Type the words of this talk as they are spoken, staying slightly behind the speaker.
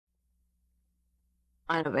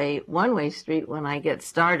kind of a one-way street when I get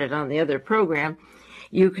started on the other program.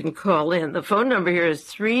 You can call in. The phone number here is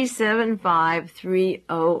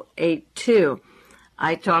 375-3082.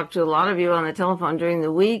 I talked to a lot of you on the telephone during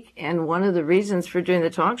the week, and one of the reasons for doing the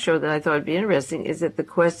talk show that I thought would be interesting is that the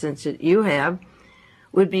questions that you have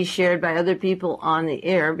would be shared by other people on the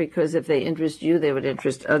air, because if they interest you, they would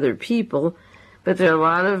interest other people. But there are a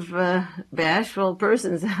lot of bashful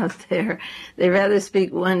persons out there. They rather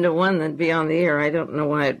speak one-to-one than be on the air. I don't know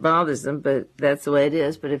why it bothers them, but that's the way it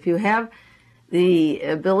is. But if you have the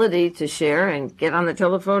ability to share and get on the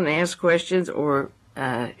telephone and ask questions, or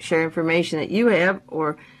share information that you have,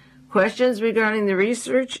 or questions regarding the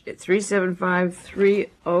research, at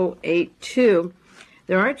 375-3082.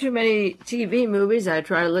 There aren't too many TV movies. I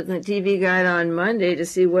try to look in the TV guide on Monday to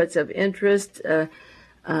see what's of interest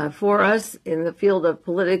for us in the field of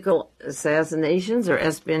political assassinations or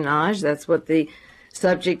espionage. That's what the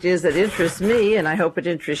subject is that interests me, and I hope it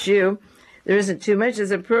interests you. There isn't too much. There's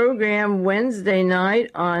a program Wednesday night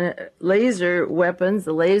on laser weapons,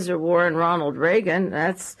 the laser war, and Ronald Reagan.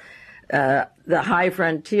 That's the high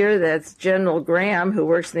frontier. That's General Graham, who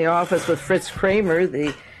works in the office with Fritz Kramer,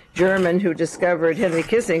 the German who discovered Henry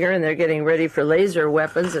Kissinger, and they're getting ready for laser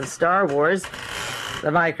weapons and Star Wars. The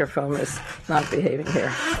microphone is not behaving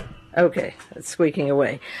here. Okay, it's squeaking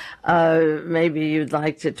away. Maybe you'd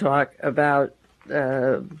like to talk about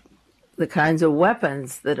the kinds of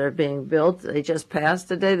weapons that are being built. They just passed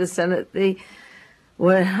today, the Senate, the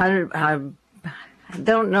 100, I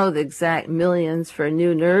don't know the exact millions for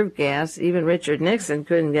new nerve gas. Even Richard Nixon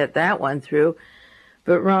couldn't get that one through,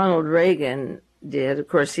 but Ronald Reagan did. Of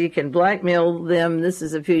course, he can blackmail them. This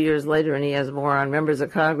is a few years later, and he has more on members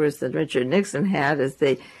of Congress than Richard Nixon had as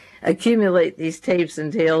they accumulate these tapes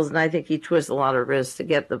and tales, and I think he twists a lot of wrists to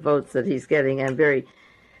get the votes that he's getting. I'm very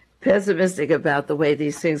pessimistic about the way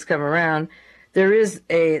these things come around. There is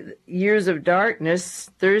a Years of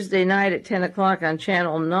Darkness Thursday night at 10 o'clock on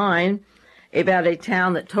Channel 9 about a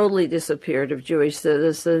town that totally disappeared of Jewish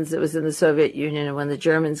citizens. It was in the Soviet Union, and when the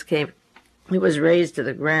Germans came, it was razed to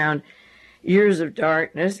the ground. Years of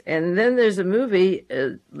Darkness. And then there's a movie,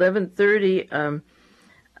 11:30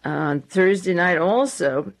 on Thursday night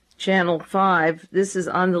also, Channel 5. This is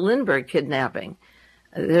on the Lindbergh kidnapping.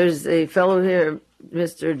 There's a fellow here,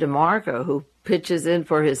 Mr. DeMarco, who pitches in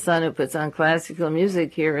for his son, who puts on classical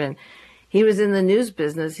music here, and he was in the news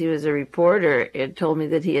business. He was a reporter. It told me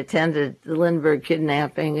that he attended the Lindbergh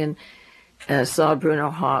kidnapping and saw Bruno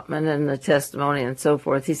Hauptmann and the testimony and so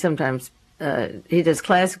forth. He sometimes he does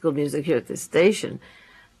classical music here at this station,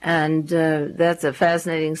 and that's a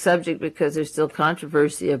fascinating subject because there's still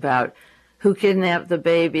controversy about who kidnapped the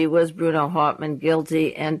baby, was Bruno Hauptmann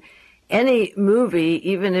guilty, and any movie,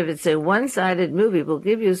 even if it's a one-sided movie, will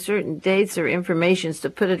give you certain dates or informations to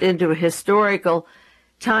put it into a historical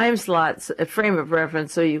time slot, a frame of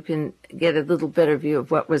reference, so you can get a little better view of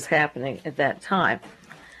what was happening at that time.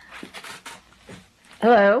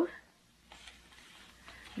 Hello?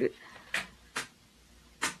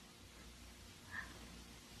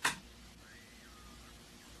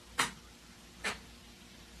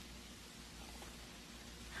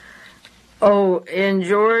 Oh, in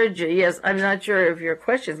Georgia, yes. I'm not sure if your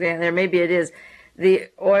question's getting there. Maybe it is. The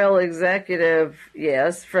oil executive,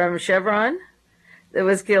 yes, from Chevron that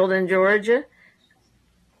was killed in Georgia.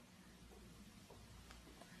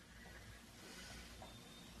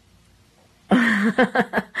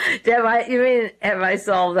 Have I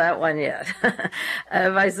solved that one yet?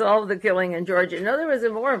 Have I solved the killing in Georgia? No, there was a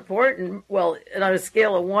more important, well, on a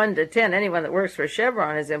scale of 1 to 10, anyone that works for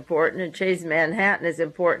Chevron is important, and Chase Manhattan is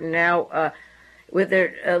important now with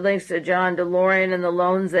their links to John DeLorean and the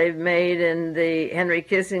loans they've made and the Henry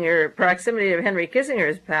Kissinger, proximity of Henry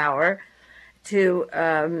Kissinger's power to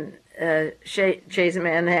Chase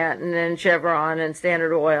Manhattan and Chevron and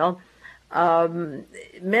Standard Oil.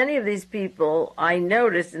 Many of these people, I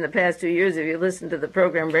noticed in the past 2 years, if you listen to the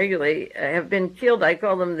program regularly, have been killed. I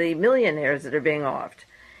call them the millionaires that are being offed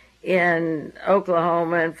in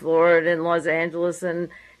Oklahoma and Florida and Los Angeles and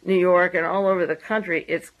New York and all over the country.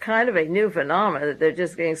 It's kind of a new phenomenon that they're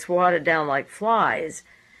just getting swatted down like flies.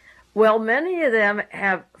 Well, many of them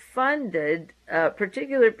have funded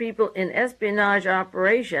particular people in espionage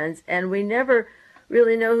operations, and we never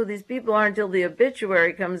really know who these people are until the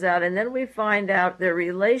obituary comes out, and then we find out their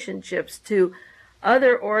relationships to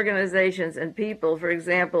other organizations and people. For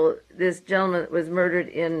example, this gentleman that was murdered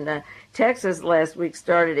in Texas last week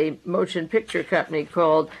started a motion picture company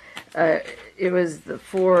called, it was the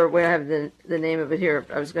four, where I have the name of it here.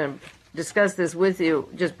 I was going to discuss this with you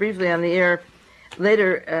just briefly on the air.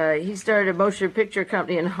 Later, he started a motion picture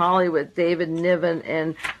company in Hollywood, David Niven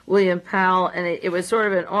and William Powell, and it was sort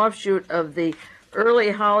of an offshoot of the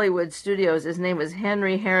early Hollywood studios. His name was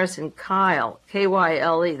Henry Harrison Kyle,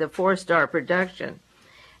 Kyle, the Four-Star Production.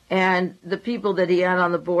 And the people that he had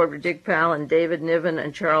on the board were Dick Powell and David Niven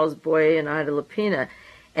and Charles Boyer and Ida Lupina.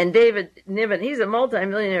 And David Niven, he's a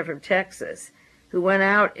multimillionaire from Texas who went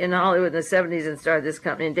out in Hollywood in the 70s and started this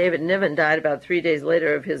company. And David Niven died about 3 days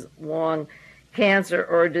later of his long cancer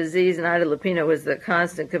or disease. And Ida Lupina was the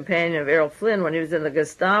constant companion of Errol Flynn when he was in the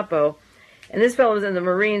Gestapo. And this fellow was in the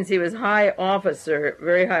Marines. He was high officer,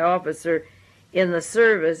 very high officer in the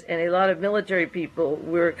service, and a lot of military people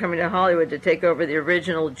were coming to Hollywood to take over the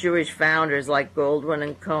original Jewish founders like Goldwyn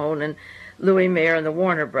and Cohn and Louis Mayer and the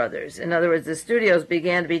Warner Brothers. In other words, the studios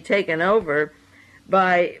began to be taken over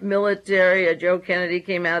by military. Joe Kennedy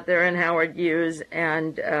came out there and Howard Hughes,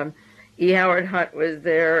 and E. Howard Hunt was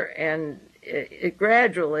there, and it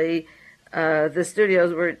gradually the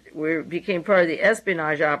studios became part of the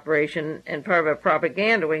espionage operation and part of a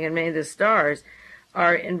propaganda wing, and many of the stars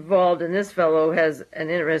are involved. And this fellow has an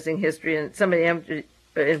interesting history, and somebody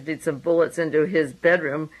emptied some bullets into his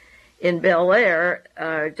bedroom in Bel Air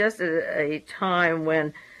just at a time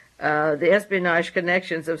when the espionage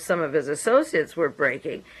connections of some of his associates were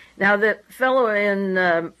breaking. Now, the fellow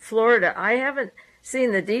in Florida, I haven't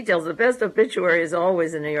seen the details. The best obituary is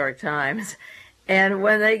always the New York Times. And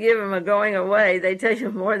when they give him a going away, they tell you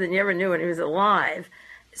more than you ever knew when he was alive.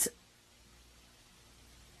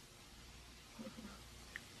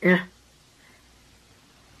 Yeah.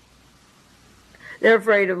 They're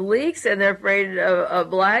afraid of leaks, and they're afraid of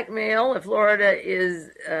blackmail. Florida is,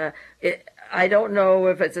 I don't know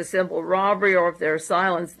if it's a simple robbery or if they're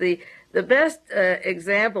silenced. The best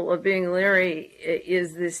example of being leery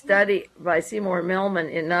is the study by Seymour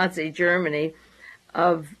Melman in Nazi Germany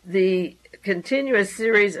of the continuous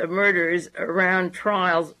series of murders around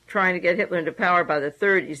trials trying to get Hitler into power by the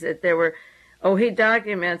 30s, that there were, he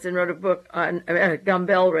documents and wrote a book on,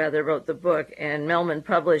 Gumbel rather wrote the book, and Melman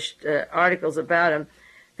published articles about him.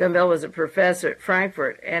 Gumbel was a professor at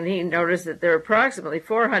Frankfurt, and he noticed that there were approximately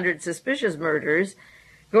 400 suspicious murders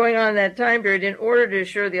going on in that time period in order to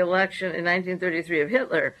assure the election in 1933 of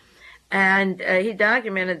Hitler. And he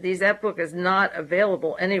documented these. That book is not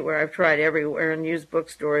available anywhere. I've tried everywhere and used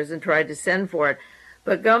bookstores and tried to send for it.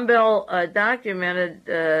 But Gumbel documented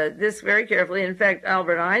this very carefully. In fact,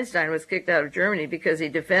 Albert Einstein was kicked out of Germany because he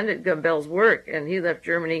defended Gumbel's work, and he left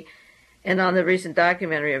Germany. And on the recent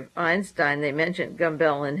documentary of Einstein, they mentioned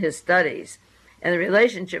Gumbel and his studies and the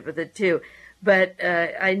relationship with the two. But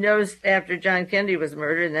I noticed after John Kennedy was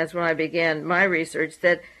murdered, and that's when I began my research,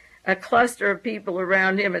 that a cluster of people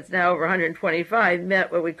around him, it's now over 125,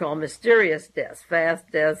 met what we call mysterious deaths,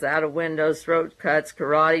 fast deaths, out of windows, throat cuts,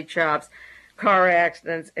 karate chops, car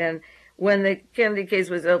accidents. And when the Kennedy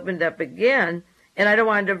case was opened up again, and I don't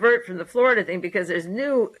want to divert from the Florida thing because there's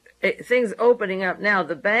new things opening up now.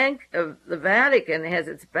 The Bank of the Vatican has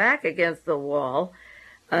its back against the wall.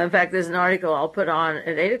 In fact, there's an article I'll put on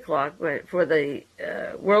at 8 o'clock for the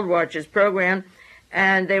World Watchers program.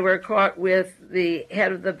 And they were caught with the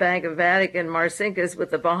head of the Bank of Vatican, Marcinkus, with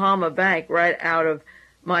the Bahama Bank right out of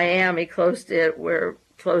Miami, close to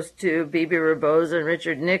Bibi Rabosa and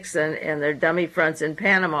Richard Nixon and their dummy fronts in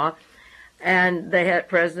Panama. And they had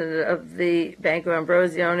president of the Banco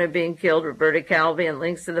Ambrosiano being killed, Roberta Calvi, and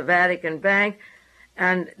links to the Vatican Bank.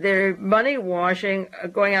 And their money washing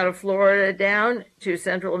going out of Florida down to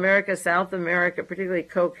Central America, South America, particularly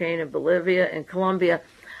cocaine in Bolivia and Colombia.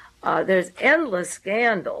 There's endless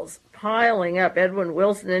scandals piling up. Edwin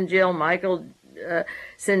Wilson in jail, Michael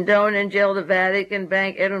Sindone in jail, the Vatican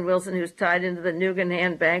Bank. Edwin Wilson, who's tied into the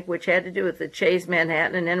Nugan Bank, which had to do with the Chase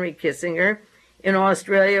Manhattan and Henry Kissinger in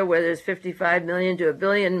Australia, where there's 55 million to $1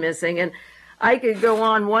 billion missing. And I could go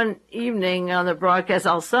on one evening on the broadcast.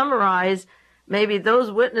 I'll summarize maybe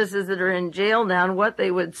those witnesses that are in jail now and what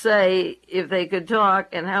they would say if they could talk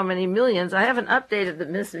and how many millions. I haven't updated the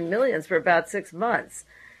missing millions for about 6 months.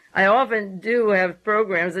 I often do have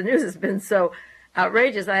programs. The news has been so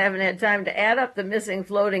outrageous, I haven't had time to add up the missing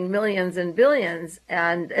floating millions and billions.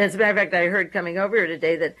 And as a matter of fact, I heard coming over here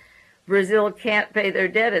today that Brazil can't pay their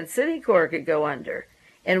debt and Citicorp could go under.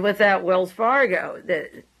 And without Wells Fargo,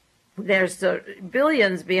 there's so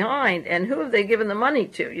billions behind. And who have they given the money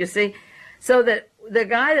to, you see? So that the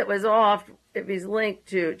guy that was off, if he's linked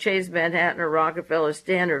to Chase Manhattan or Rockefeller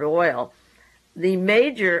Standard Oil, the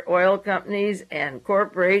major oil companies and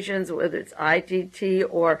corporations, whether it's ITT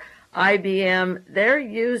or IBM, they're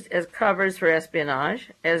used as covers for espionage,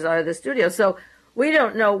 as are the studios. So we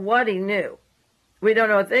don't know what he knew We don't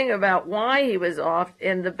know a thing about why he was off,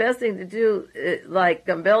 and the best thing to do, like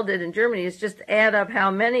Gumbel did in Germany, is just add up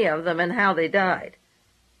how many of them and how they died.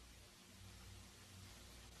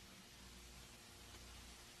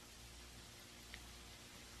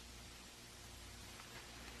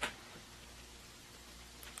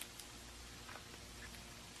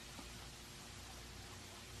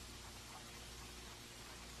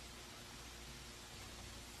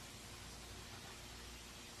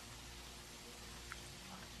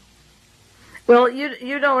 Well,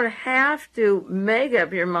 you don't have to make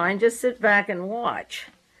up your mind. Just sit back and watch.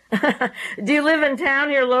 Do you live in town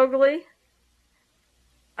here locally?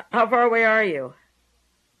 How far away are you?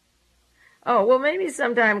 Oh, well, maybe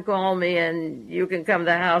sometime call me and you can come to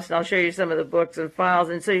the house and I'll show you some of the books and files,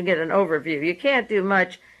 and so you can get an overview. You can't do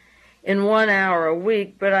much in 1 hour a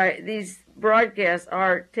week, but these broadcasts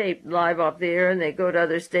are taped live off the air, and they go to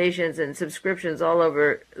other stations and subscriptions all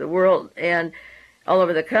over the world and all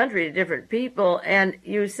over the country to different people, and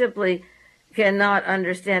you simply cannot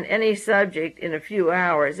understand any subject in a few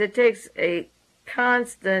hours. It takes a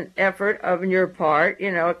constant effort on your part,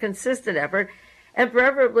 a consistent effort, and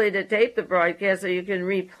preferably to tape the broadcast so you can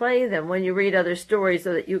replay them when you read other stories,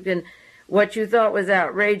 so that you can, what you thought was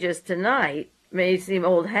outrageous tonight may seem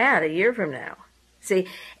old hat a year from now. See,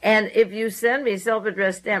 and if you send me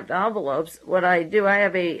self-addressed stamped envelopes, what I do, I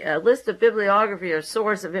have a list of bibliography or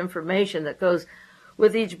source of information that goes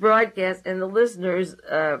with each broadcast, and the listeners,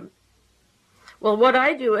 well, what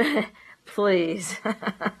I do, please,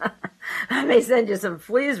 I may send you some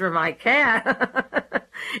fleas for my cat.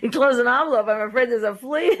 You close an envelope, I'm afraid there's a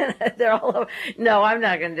flea in it. They're all over. No, I'm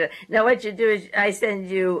not going to do it. Now, what you do is I send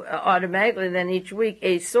you automatically then each week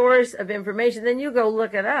a source of information, then you go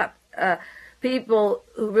look it up. People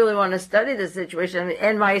who really want to study the situation,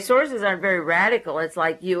 and my sources aren't very radical. It's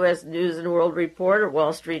like U.S. News and World Report or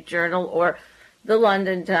Wall Street Journal or the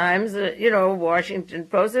London Times, Washington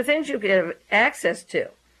Post, the things you can have access to.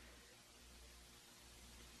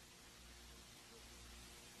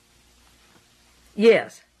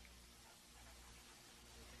 Yes.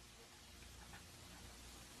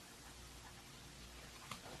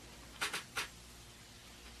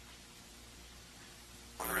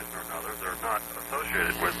 One reason or another, they're not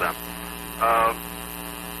associated with them.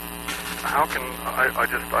 How can,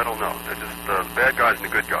 I don't know. They're just the bad guys and the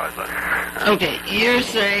good guys. Okay, you're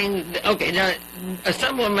saying, okay, now,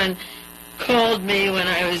 some woman called me when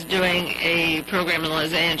I was doing a program in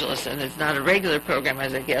Los Angeles, and it's not a regular program,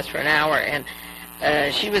 as a guest, for an hour,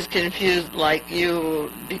 and she was confused like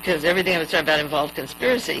you, because everything I was talking about involved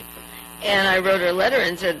conspiracy. And I wrote her a letter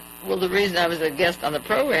and said, well, the reason I was a guest on the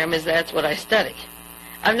program is that's what I study.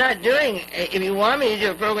 I'm not doing, if you want me to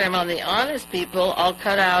do a program on the honest people, I'll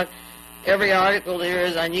cut out every article there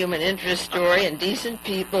is on human interest story and decent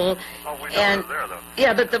people. Oh, we know and they're there, though.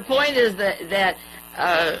 Yeah, but the point is that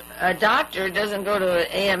a doctor doesn't go to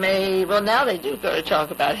an AMA. Well, now they do go to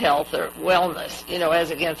talk about health or wellness,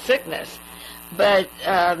 as against sickness. But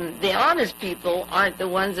the honest people aren't the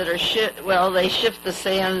ones that are they shift the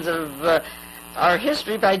sands of our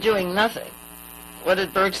history by doing nothing. What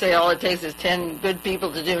did Burke say? All it takes is 10 good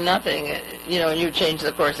people to do nothing, and you change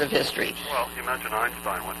the course of history. Well, you mentioned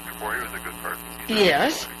Einstein once before. He was a good person.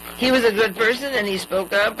 Yes, he was a good person, and he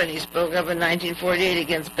spoke up in 1948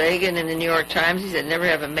 against Begin in the New York Times. He said, never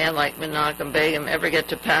have a man like Menachem Begin ever get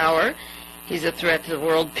to power. He's a threat to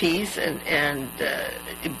world peace, and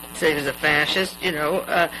he said he was a fascist, He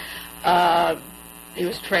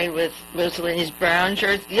was trained with Mussolini's brown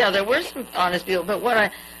shirts. Yeah, there were some honest people, but what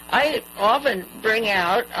I often bring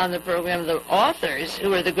out on the program the authors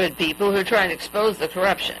who are the good people who try and expose the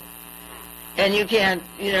corruption. And you can't,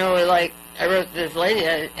 like I wrote to this lady,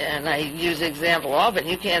 and I use the example often,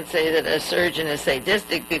 you can't say that a surgeon is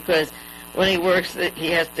sadistic because when he works,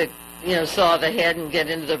 he has to, saw the head and get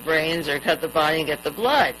into the brains or cut the body and get the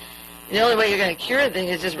blood. The only way you're going to cure a thing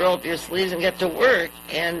is just roll up your sleeves and get to work.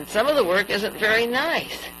 And some of the work isn't very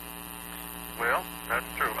nice. Well, that's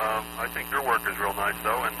true. I think your work is real nice,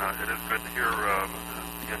 though, and it is good to hear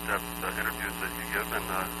in-depth interviews that you give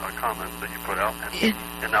and comments that you put out. And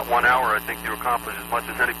in that 1 hour, I think you accomplish as much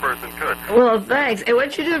as any person could. Well, thanks. And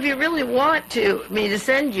what you do, if you really want me to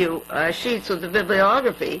send you sheets with the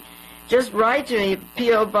bibliography, just write to me,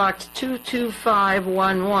 P.O. Box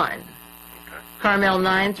 22511. Carmel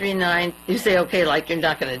 939. You say okay like you're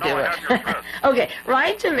not going to do it. Okay,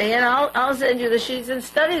 write to me and I'll send you the sheets and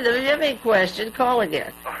study them. If you have any questions, call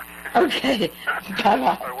again. Okay.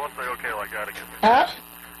 Bye-bye. I won't say okay like that again. Huh?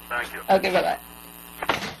 Thank you. Okay, bye-bye.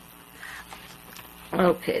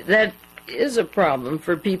 Okay, that is a problem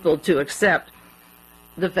for people to accept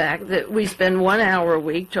the fact that we spend 1 hour a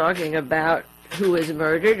week talking about who was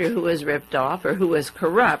murdered or who was ripped off or who was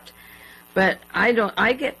corrupt. But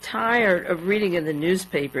I get tired of reading in the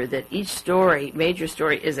newspaper that each story, major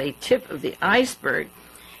story, is a tip of the iceberg.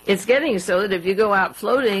 It's getting so that if you go out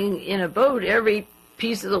floating in a boat, every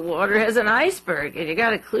piece of the water has an iceberg, and you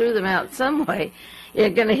got to clear them out some way. You're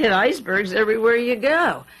going to hit icebergs everywhere you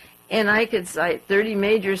go. And I could cite 30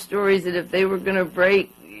 major stories that if they were going to break,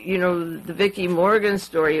 the Vicki Morgan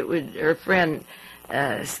story, her friend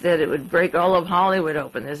said it would break all of Hollywood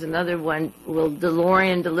open. There's another one, will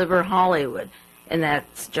DeLorean deliver Hollywood? And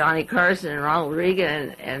that's Johnny Carson and Ronald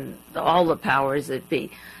Reagan and all the powers that be.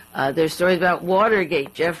 There's stories about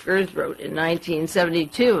Watergate. Jeff Gerst wrote in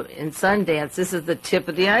 1972 in Sundance. This is the tip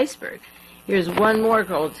of the iceberg. Here's one more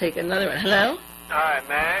call. We'll take another one. Hello? Hi,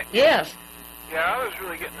 Mac. Yes. Yeah, I was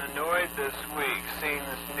really getting annoyed this week seeing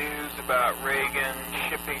this news about Reagan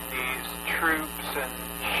shipping these troops and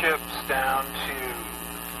ships down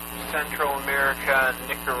to Central America and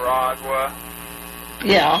Nicaragua.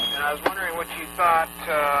 Yeah. And I was wondering what you thought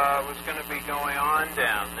was going to be going on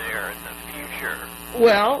down there in the future.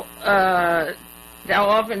 Well, how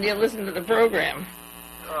often do you listen to the program?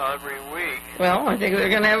 Every week. Well, I think they're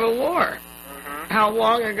going to have a war. How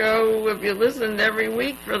long ago, if you listened every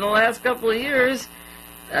week for the last couple of years,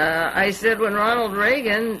 I said when Ronald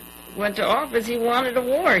Reagan went to office, he wanted a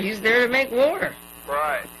war. He's there to make war.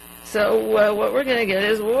 Right. So what we're going to get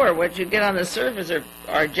is war. What you get on the surface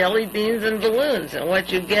are jelly beans and balloons, and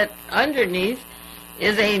what you get underneath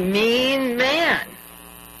is a mean man.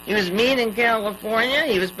 He was mean in California.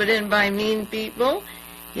 He was put in by mean people.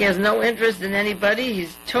 He has no interest in anybody.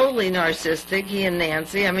 He's totally narcissistic, he and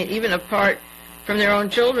Nancy. I mean, even apart from their own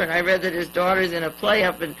children. I read that his daughter's in a play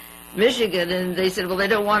up in Michigan, and they said, well, they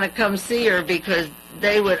don't want to come see her because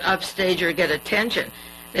they would upstage her, get attention.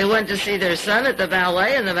 They went to see their son at the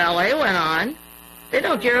ballet, and the ballet went on. They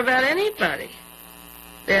don't care about anybody.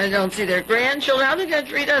 They don't see their grandchildren. How are they going to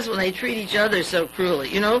treat us when they treat each other so cruelly?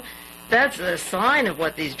 That's a sign of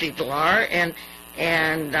what these people are. And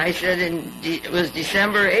I said it was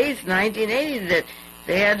December 8th, 1980, that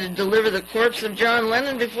they had to deliver the corpse of John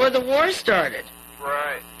Lennon before the war started.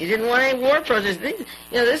 Right. He didn't want any war protests.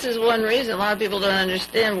 This is one reason a lot of people don't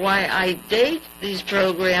understand why I date these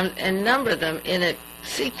programs and number them in a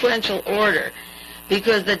sequential order,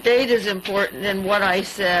 because the date is important. And what I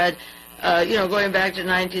said, going back to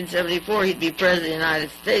 1974, he'd be president of the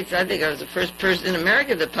United States. I think I was the first person in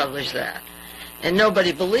America to publish that. And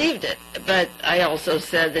nobody believed it. But I also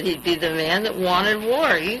said that he'd be the man that wanted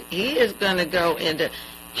war. He is going to go into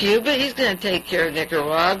Cuba. He's going to take care of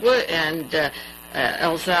Nicaragua and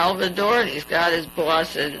El Salvador. And he's got his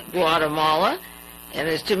boss in Guatemala. And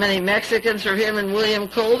there's too many Mexicans for him and William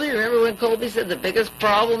Colby. Remember when Colby said the biggest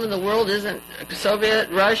problem in the world isn't Soviet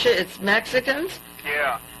Russia, it's Mexicans?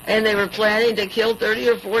 Yeah. And they were planning to kill 30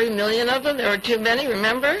 or 40 million of them. There were too many,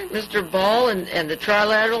 remember? Mr. Ball and the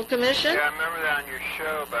Trilateral Commission? Yeah, I remember that on your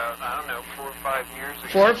show about, 4 or 5 years ago.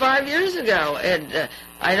 4 or 5 years ago. And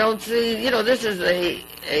I don't see, this is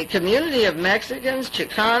a community of Mexicans,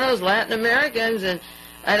 Chicanos, Latin Americans, and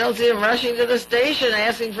I don't see them rushing to the station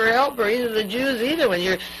asking for help, or either the Jews either. When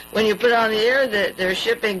you put on the air that they're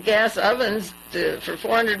shipping gas ovens for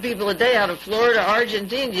 400 people a day out of Florida,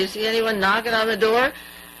 Argentina, do you see anyone knocking on the door?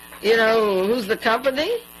 Who's the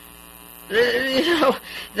company?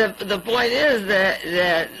 The point is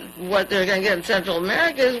that what they're going to get in Central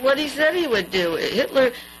America is what he said he would do.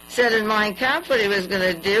 Hitler said in Mein Kampf what he was going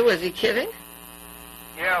to do. Was he kidding?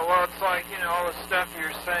 Yeah, well, it's like, all the stuff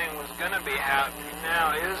you're saying was going to be happening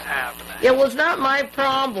now is happening. Yeah, well, it's not my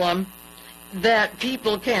problem that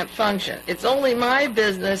people can't function. It's only my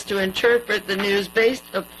business to interpret the news based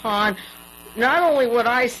upon not only what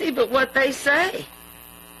I see, but what they say.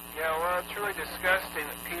 Yeah, well, it's really disgusting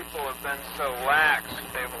that people have been so lax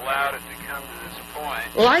that they've allowed it to come to this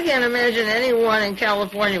point. Well, I can't imagine anyone in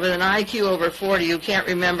California with an IQ over 40 who can't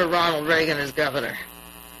remember Ronald Reagan as governor.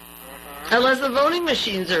 Unless the voting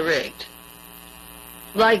machines are rigged.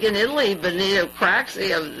 Like in Italy, Benito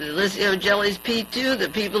Craxi of Licio Gelli's P2, the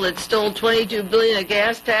people that stole $22 billion of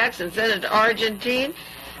gas tax and sent it to Argentina,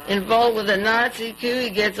 involved with a Nazi coup. He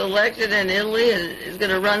gets elected in Italy and is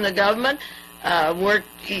going to run the government.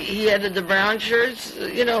 He headed the brown shirts,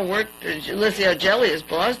 worked, Licio Gelli, his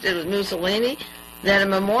boss, did with Mussolini. They had a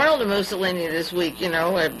memorial to Mussolini this week,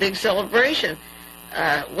 a big celebration.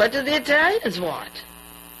 What do the Italians want?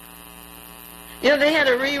 They had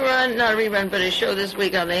not a rerun, but a show this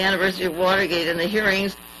week on the anniversary of Watergate and the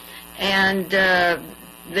hearings, and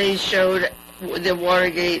they showed the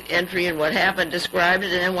Watergate entry and what happened, described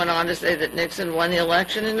it, and then went on to say that Nixon won the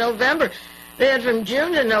election in November. They had from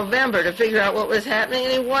June to November to figure out what was happening,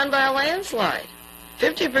 and he won by a landslide.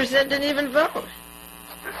 50% didn't even vote.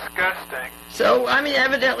 It's disgusting. So, I mean,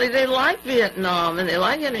 evidently they like Vietnam and they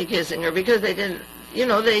like Henry Kissinger because they didn't,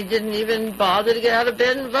 they didn't even bother to get out of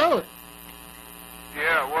bed and vote.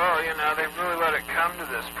 Yeah, well, they really let it come to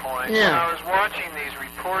this point. Yeah. When I was watching these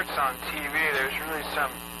reports on TV, there's really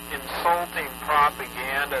some insulting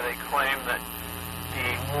propaganda. They claim that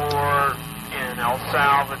the war in El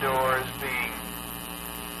Salvador is being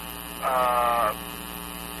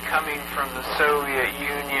coming from the Soviet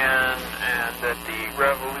Union, and that the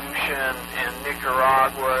revolution in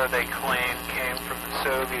Nicaragua, they claim, came from the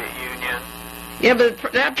Soviet Union. Yeah,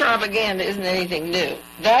 but that propaganda isn't anything new.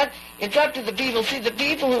 It's up to the people. See, the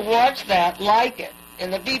people who watch that like it,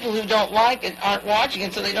 and the people who don't like it aren't watching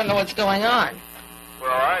it, so they don't know what's going on.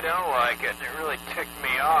 Well, I don't like it, and it really ticked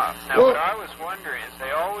me off. Now, what I was wondering is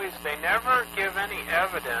they never give any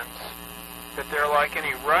evidence that there are like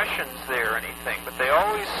any Russians there or anything, but they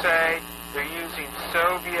always say they're using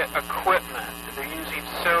Soviet equipment, they're using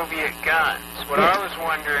Soviet guns. What I was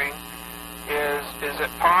wondering is it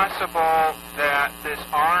possible that this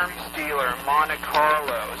arms dealer in Monte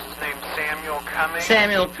Carlo, is his name Samuel Cummings?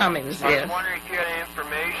 Samuel Cummings, I yes. was wondering if you had any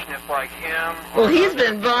information if like him... Well, he's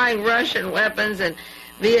been buying Russian weapons and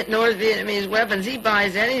North Vietnamese weapons. He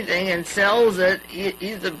buys anything and sells it.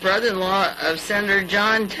 He's the brother-in-law of Senator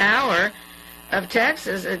John Tower of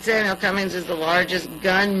Texas, and Samuel Cummings is the largest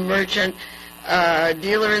gun merchant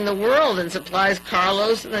dealer in the world and supplies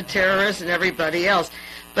Carlos and the terrorists and everybody else.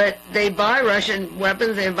 But they buy Russian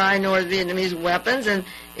weapons, they buy North Vietnamese weapons, and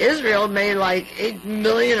Israel made like 8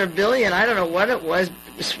 million or billion, I don't know what it was,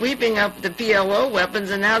 sweeping up the PLO weapons,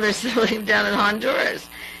 and now they're selling them down in Honduras.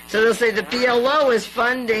 So they'll say the PLO is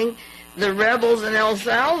funding the rebels in El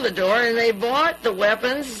Salvador, and they bought the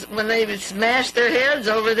weapons when they smashed their heads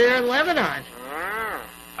over there in Lebanon.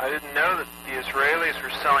 I didn't know that the Israelis were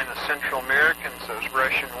selling the Central Americans those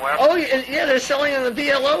Russian weapons. Oh, yeah, they're selling them the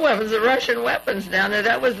PLO weapons, the Russian weapons down there.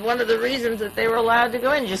 That was one of the reasons that they were allowed to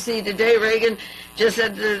go in. You see, today Reagan just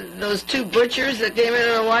said those two butchers that came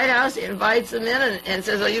into the White House, he invites them in and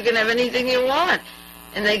says, oh, you can have anything you want.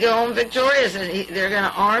 And they go home victorious, and they're going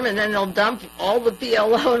to arm, and then they'll dump all the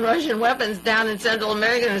PLO and Russian weapons down in Central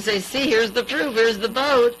America and say, see, here's the proof, here's the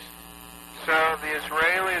boat. So the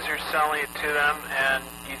Israelis are selling it to them, and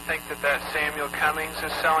you think that Samuel Cummings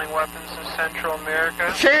is selling weapons in Central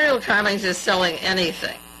America? Samuel Cummings is selling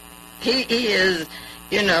anything. He is,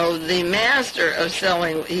 the master of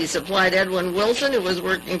selling. He supplied Edwin Wilson, who was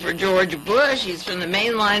working for George Bush. He's from the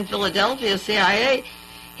mainline Philadelphia CIA.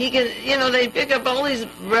 He can, they pick up all these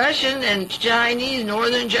Russian and Chinese,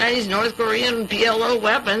 Northern Chinese, North Korean PLO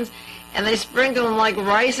weapons, and they sprinkle them like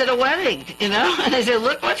rice at a wedding, and they say,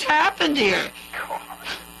 look what's happened here.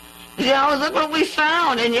 Look what we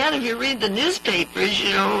found. And yet, if you read the newspapers,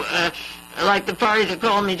 like the party that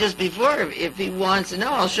called me just before, if he wants to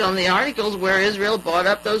know, I'll show him the articles where Israel bought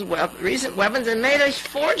up those recent weapons and made a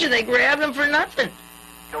fortune. They grabbed them for nothing.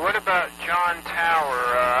 So what about John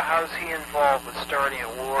Tower? How's he involved with starting a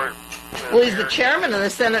war? Well, he's the chairman of the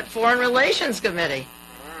Senate Foreign Relations Committee.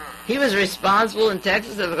 He was responsible in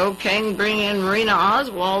Texas of bringing in Marina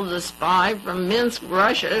Oswald, the spy from Minsk,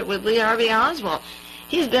 Russia, with Lee Harvey Oswald.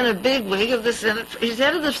 He's been a bigwig of the Senate. He's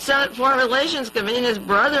head of the Senate Foreign Relations Committee, and his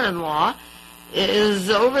brother-in-law is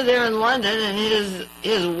over there in London, and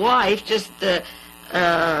his wife just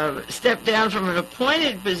stepped down from an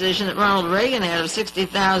appointed position that Ronald Reagan had of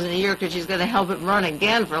 $60,000 a year because she's going to help him run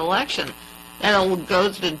again for election. That old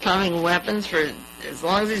goat's been pumping weapons for as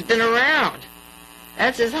long as he's been around.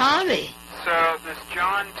 That's his hobby. So this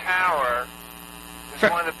John Tower is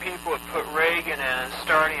one of the people that put Reagan in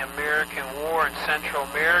starting American war in Central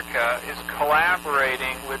America, is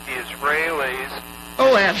collaborating with the Israelis.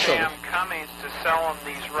 Oh, absolutely. Sam Cummings to sell them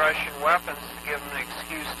these Russian weapons to give them an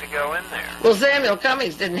excuse to go in there. Well, Samuel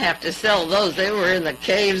Cummings didn't have to sell those. They were in the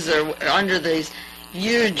caves or under these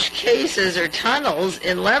huge cases or tunnels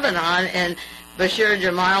in Lebanon, and Bashir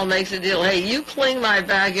Jamal makes a deal. Hey, you clean my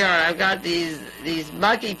backyard. I've got these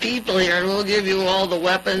mucky people here, and we'll give you all the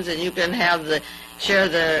weapons, and you can have share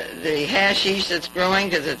the hashish that's growing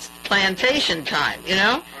because it's plantation time,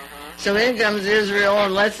 So in comes Israel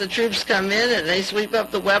and lets the troops come in, and they sweep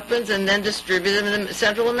up the weapons and then distribute them in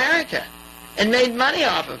Central America and made money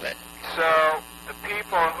off of it. So the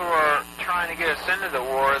people who are trying to get us into the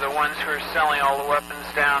war are the ones who are selling all the weapons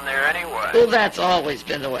down there anyway. Well, that's always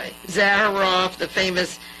been the way. Zaharoff, the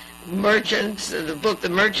famous merchant, the book The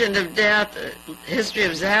Merchant of Death, the history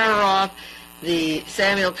of Zaharoff, the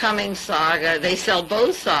Samuel Cummings saga, they sell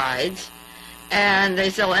both sides. and they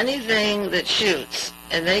sell anything that shoots,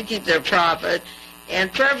 and they keep their profit.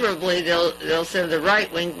 And preferably, they'll send the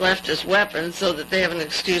right-wing leftist weapons so that they have an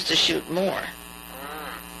excuse to shoot more.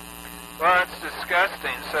 Well, that's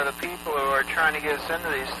disgusting. So the people who are trying to get us into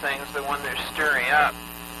these things, the one they're stirring up.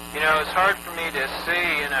 You know, it's hard for me to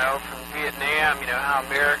see, you know, from Vietnam, you know, how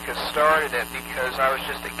America started it because I was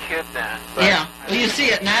just a kid then. But yeah, well, you see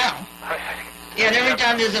it now. Yeah, and every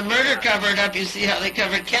time there's a murder covered up, you see how they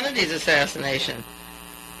covered Kennedy's assassination.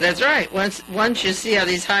 That's right. Once you see how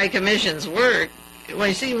these high commissions work, when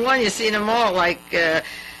you see one, you've seen them all, like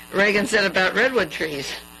Reagan said about redwood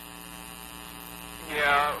trees.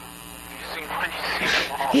 Yeah, you've seen one, you've seen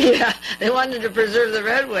them all. Yeah, they wanted to preserve the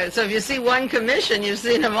redwood. So if you see one commission, you've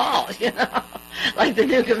seen them all, you know, like the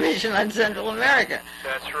new commission on Central America.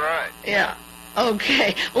 That's right. Yeah.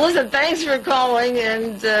 Okay. Well, listen, thanks for calling,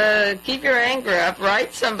 and keep your anger up.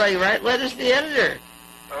 Write somebody. Write letters to the editor.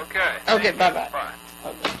 Okay. Okay, bye-bye. Bye.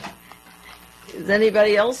 Okay. Is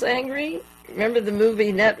anybody else angry? Remember the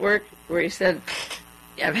movie Network where he said,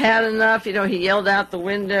 I've had enough? You know, he yelled out the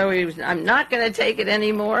window. I'm not going to take it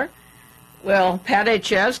anymore. Well, Pat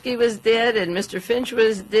Chayefsky was dead, and Mr. Finch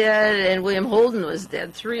was dead, and William Holden was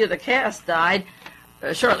dead. 3 of the cast died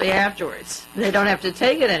shortly afterwards. They don't have to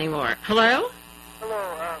take it anymore. Hello?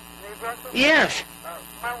 Hello, Mae Brussell? Yes.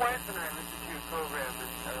 My wife and I listen to your program,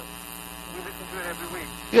 and we listen to it every week.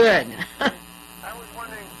 Good. I was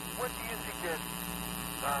wondering, what do you suggest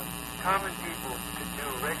common people could do,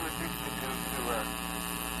 regular people could do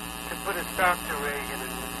to put a stop to Reagan and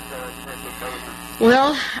his network government?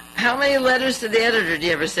 Well, how many letters to the editor do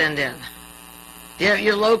you ever send in? Do you have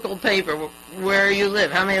your local paper where you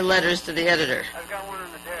live? How many letters to the editor? I've got one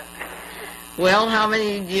on the desk. Well, how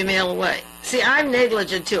many do you mail away? See, I'm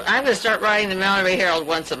negligent, too. I'm going to start writing the Monterey Herald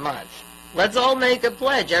once a month. Let's all make a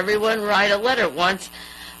pledge. Everyone write a letter once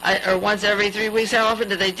every 3 weeks. How often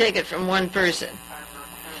do they take it from one person?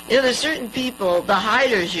 You know, there's certain people, the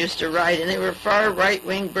Hiders used to write, and they were far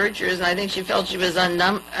right-wing birchers, and I think she felt she was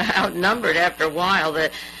outnumbered after a while.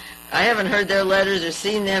 That I haven't heard their letters or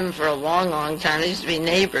seen them for a long, long time. They used to be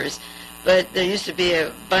neighbors. But there used to be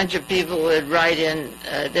a bunch of people who would write in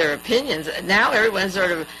their opinions. Now everyone's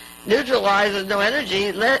sort of neutralized with no energy.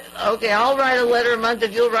 Okay, I'll write a letter a month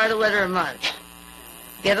if you'll write a letter a month.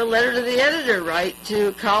 Get a letter to the editor. Write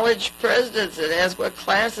to college presidents and ask what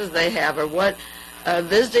classes they have or what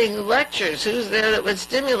visiting lectures. Who's there that would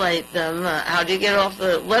stimulate them? How do you get off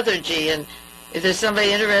the lethargy? And if there's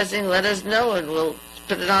somebody interesting, let us know and we'll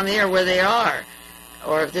put it on the air where they are.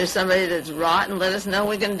 Or if there's somebody that's rotten, let us know.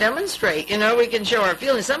 We can demonstrate. You know, we can show our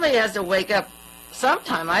feelings. Somebody has to wake up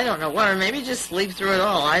sometime. I don't know what, or maybe just sleep through it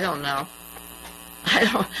all. I don't know.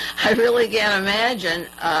 I really can't imagine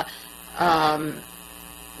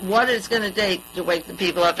what it's going to take to wake the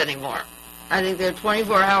people up anymore. I think they're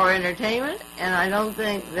 24-hour entertainment, and I don't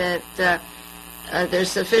think that they're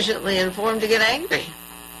sufficiently informed to get angry.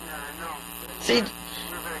 Yeah, I know. See. We're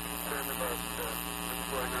very concerned about what's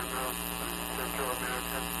going on now in Central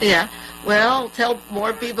America. Yeah, well, tell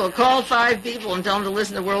more people. Call 5 people and tell them to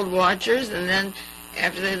listen to World Watchers, and then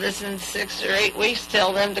after they listen 6 or 8 weeks,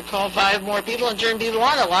 tell them to call 5 more people and turn people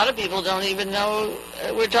on. A lot of people don't even know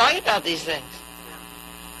we're talking about these things.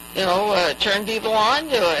 You know, turn people on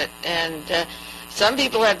to it. And some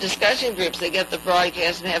people have discussion groups. They get the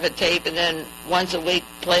broadcast and have a tape, and then once a week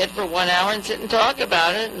play it for 1 hour and sit and talk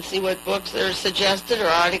about it and see what books are suggested or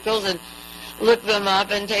articles and look them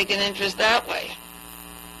up and take an interest that way.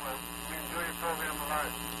 Well, we enjoy your program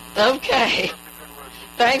a lot. Okay.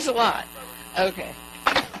 Thanks a lot. Okay.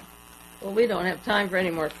 Well, we don't have time for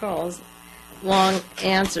any more calls. Long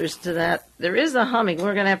answers to that. There is a humming.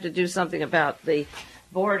 We're going to have to do something about the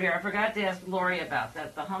board here. I forgot to ask Lori about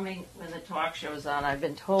that. The humming when the talk show's on. I've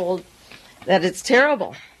been told that it's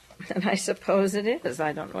terrible. And I suppose it is.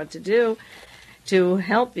 I don't know what to do to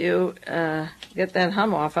help you get that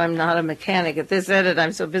hum off. I'm not a mechanic at this edit.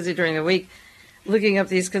 I'm so busy during the week looking up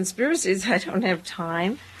these conspiracies, I don't have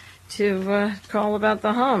time to call about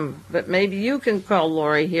the hum. But maybe you can call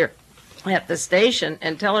Lori here at the station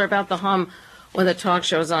and tell her about the hum when the talk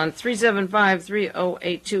show's on.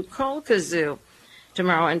 375-3082. Call Kazoo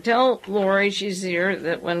tomorrow and tell Lori she's here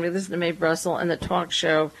that when we listen to Mae Brussell and the talk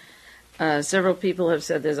show, several people have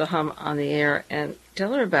said there's a hum on the air, and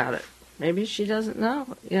tell her about it. Maybe she doesn't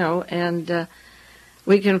know, and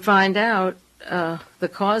we can find out the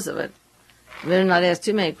cause of it. Better not ask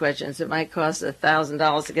too many questions. It might cost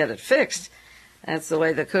 $1,000 to get it fixed. That's the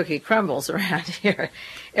way the cookie crumbles around here.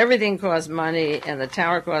 Everything costs money, and the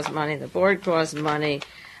tower costs money, the board costs money,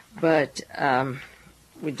 but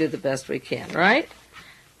we do the best we can, right?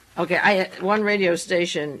 Okay, one radio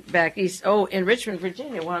station back east, in Richmond,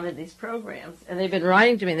 Virginia, wanted these programs, and they've been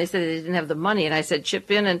writing to me, and they said they didn't have the money, and I said,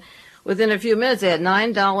 chip in, and within a few minutes, they had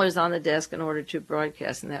 $9 on the desk in order to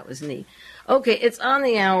broadcast, and that was neat. Okay, it's on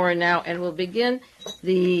the hour now, and we'll begin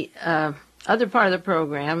the other part of the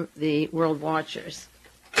program, the World Watchers.